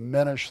trying to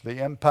diminish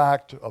the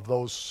impact of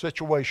those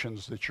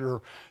situations that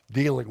you're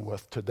dealing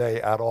with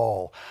today at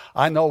all.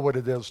 I know what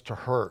it is to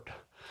hurt.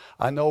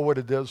 I know what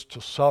it is to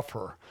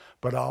suffer,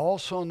 but I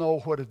also know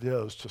what it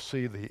is to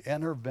see the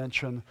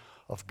intervention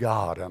of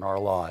God in our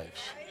lives.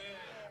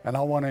 And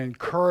I want to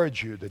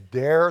encourage you to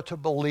dare to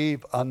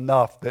believe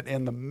enough that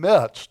in the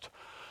midst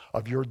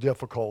of your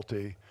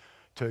difficulty,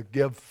 to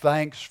give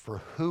thanks for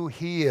who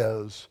He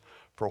is,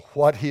 for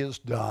what He has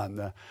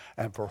done,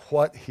 and for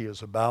what He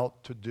is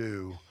about to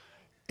do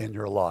in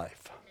your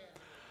life.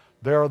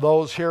 There are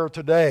those here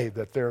today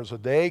that there's a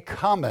day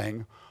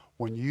coming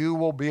when you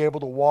will be able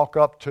to walk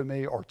up to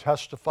me or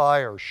testify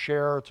or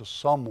share to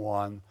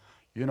someone,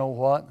 you know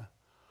what?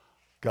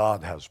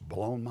 God has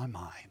blown my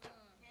mind.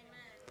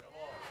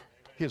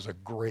 He is a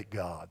great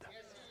God.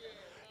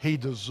 He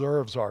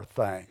deserves our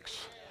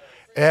thanks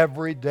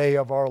every day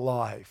of our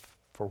life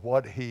for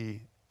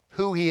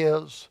who He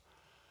is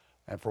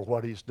and for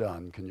what He's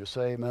done. Can you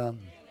say amen? Amen?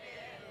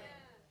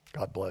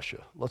 God bless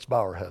you. Let's bow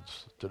our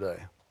heads today.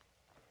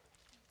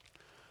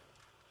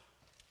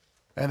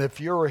 And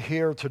if you're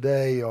here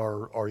today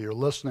or you're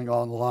listening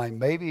online,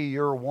 maybe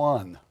you're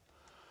one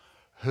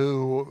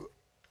who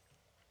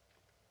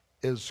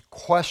is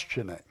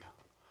questioning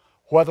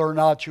whether or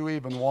not you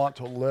even want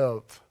to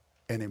live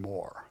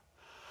anymore.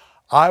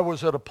 I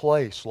was at a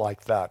place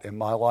like that in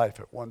my life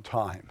at one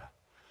time,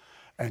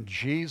 and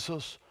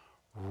Jesus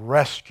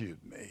rescued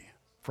me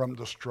from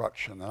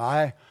destruction. And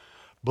I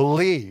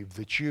believe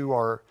that you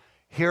are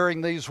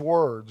hearing these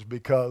words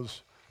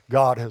because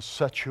God has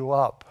set you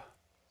up.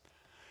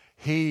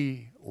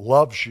 He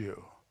loves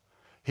you.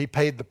 He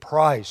paid the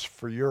price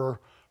for your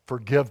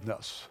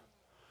forgiveness.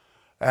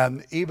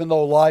 And even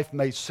though life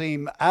may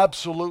seem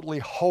absolutely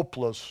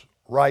hopeless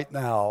right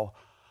now,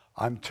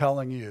 I'm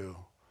telling you,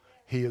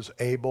 He is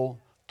able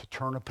to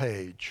turn a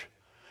page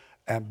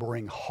and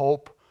bring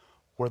hope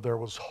where there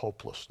was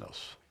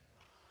hopelessness.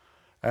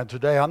 And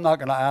today I'm not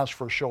going to ask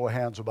for a show of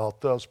hands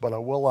about this, but I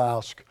will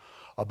ask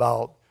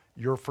about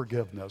your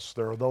forgiveness.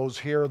 There are those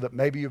here that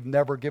maybe you've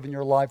never given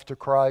your life to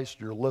Christ.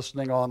 You're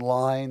listening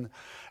online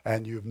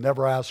and you've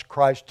never asked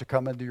Christ to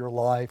come into your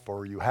life,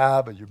 or you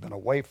have and you've been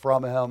away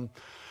from Him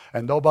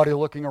and nobody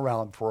looking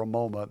around for a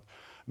moment.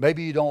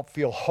 Maybe you don't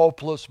feel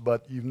hopeless,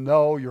 but you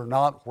know you're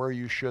not where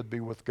you should be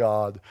with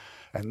God.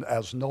 And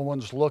as no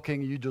one's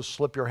looking, you just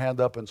slip your hand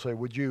up and say,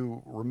 would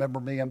you remember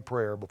me in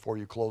prayer before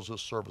you close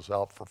this service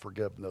out for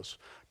forgiveness?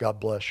 God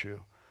bless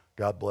you.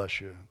 God bless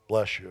you.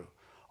 Bless you.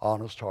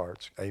 Honest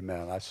hearts.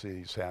 Amen. I see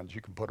these hands.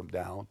 You can put them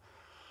down.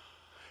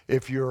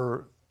 If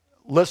you're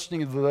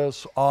listening to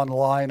this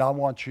online, I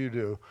want you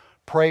to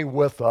pray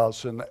with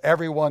us and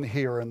everyone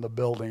here in the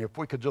building. If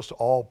we could just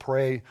all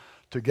pray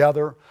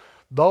together.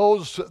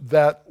 Those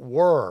that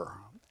were,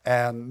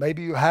 and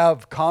maybe you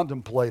have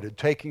contemplated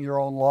taking your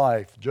own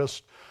life,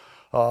 just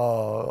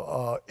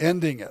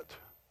ending it.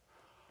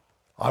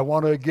 I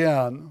want to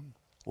again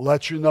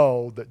let you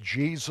know that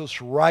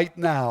Jesus right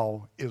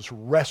now is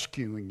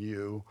rescuing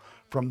you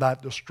from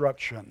that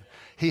destruction.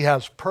 He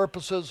has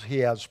purposes, He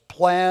has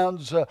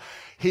plans,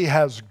 He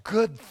has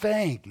good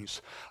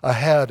things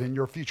ahead in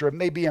your future. It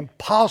may be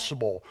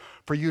impossible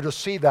for you to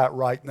see that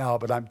right now,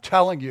 but I'm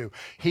telling you,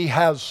 He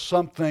has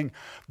something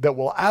that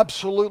will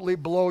absolutely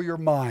blow your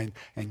mind,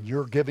 and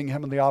you're giving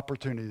Him the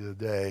opportunity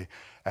today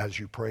as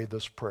you pray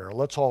this prayer.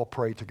 Let's all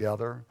pray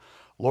together.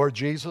 Lord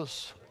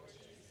Jesus,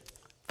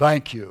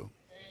 thank you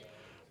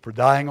for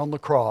dying on the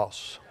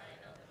cross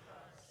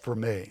for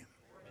me.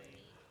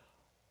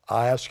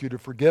 I ask you to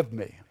forgive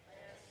me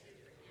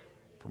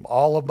from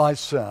all of my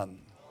sin.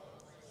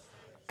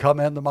 Come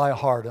into my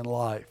heart and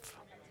life.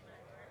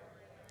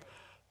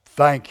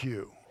 Thank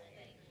you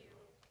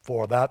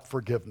for that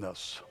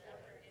forgiveness.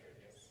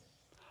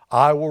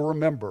 I will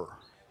remember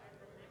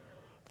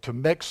to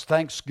mix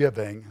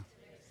thanksgiving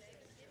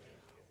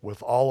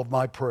with all of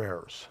my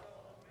prayers.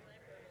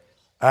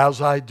 As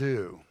I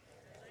do,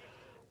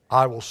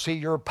 I will see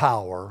your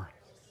power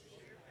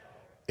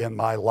in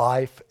my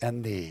life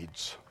and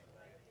needs.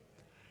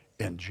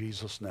 In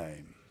Jesus'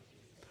 name,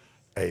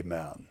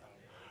 amen.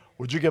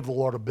 Would you give the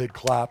Lord a big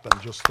clap and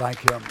just thank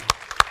Him?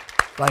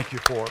 Thank you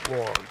for it,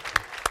 Lord.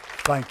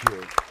 Thank you.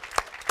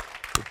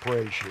 We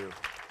praise you.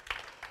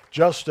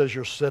 Just as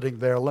you're sitting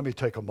there, let me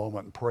take a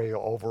moment and pray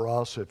over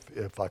us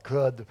if I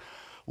could.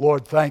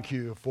 Lord, thank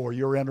you for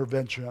your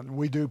intervention.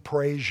 We do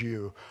praise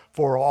you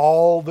for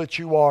all that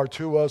you are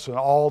to us and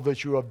all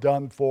that you have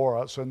done for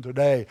us. And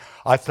today,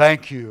 I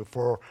thank you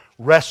for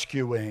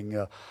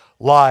rescuing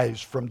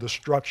lives from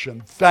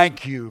destruction.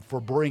 Thank you for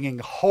bringing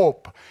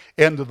hope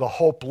into the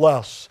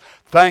hopeless.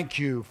 Thank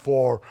you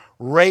for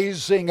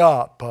raising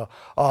up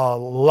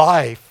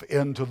life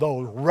into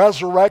those,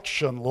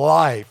 resurrection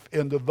life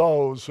into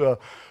those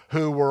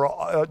who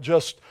were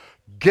just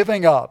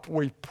giving up.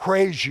 We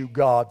praise you,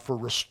 God, for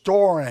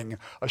restoring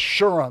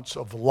assurance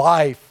of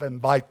life and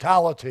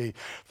vitality.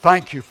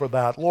 Thank you for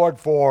that. Lord,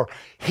 for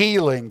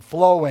healing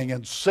flowing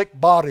in sick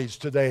bodies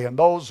today and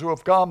those who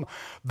have come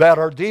that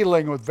are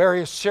dealing with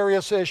very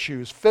serious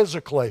issues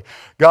physically.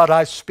 God,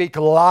 I speak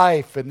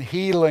life and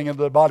healing in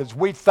the bodies.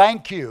 We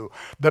thank you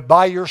that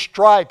by your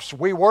stripes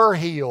we were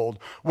healed.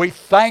 We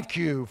thank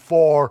you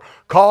for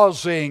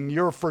causing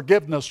your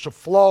forgiveness to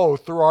flow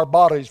through our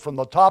bodies from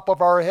the top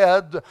of our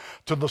head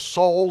to the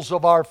soles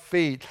of our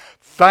feet.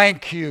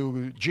 Thank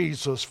you,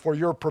 Jesus, for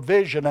your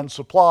provision and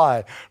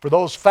supply for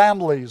those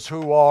families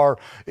who are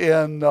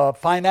in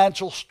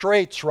financial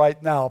straits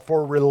right now,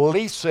 for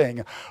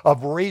releasing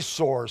of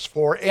resource,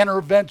 for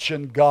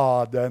intervention,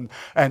 God,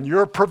 and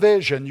your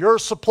provision, your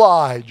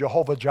supply,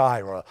 Jehovah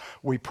Jireh.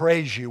 We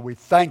praise you. We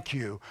thank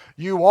you.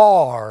 You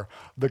are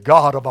the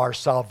God of our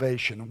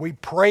salvation. We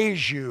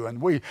praise you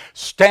and we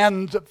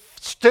stand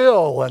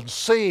still and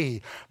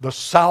see the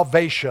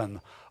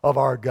salvation of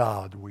our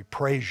God. We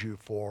praise you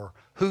for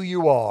who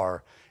you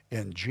are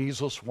in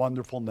Jesus'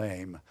 wonderful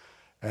name.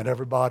 And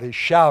everybody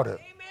shout it.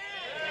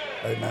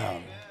 Amen.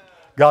 Amen.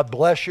 God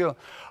bless you.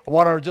 I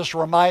want to just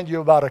remind you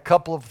about a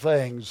couple of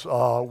things.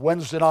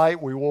 Wednesday night,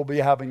 we will be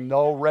having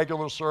no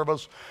regular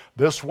service.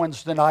 This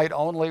Wednesday night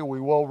only. We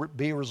will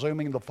be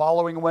resuming the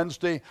following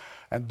Wednesday.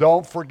 And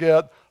don't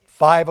forget,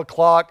 5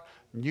 o'clock,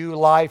 New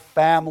Life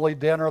Family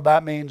Dinner.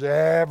 That means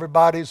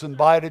everybody's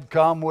invited.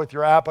 Come with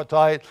your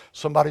appetite.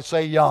 Somebody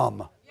say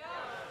yum.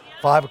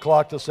 5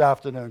 o'clock this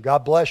afternoon.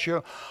 God bless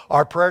you.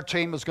 Our prayer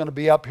team is going to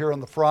be up here in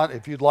the front.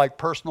 If you'd like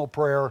personal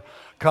prayer,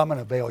 come and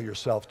avail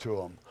yourself to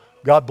them.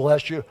 God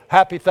bless you.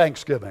 Happy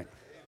Thanksgiving.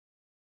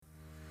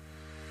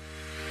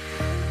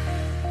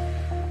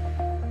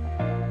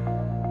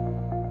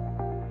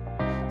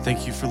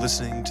 Thank you for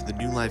listening to the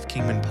New Life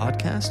Kingman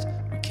podcast.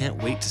 We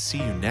can't wait to see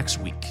you next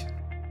week.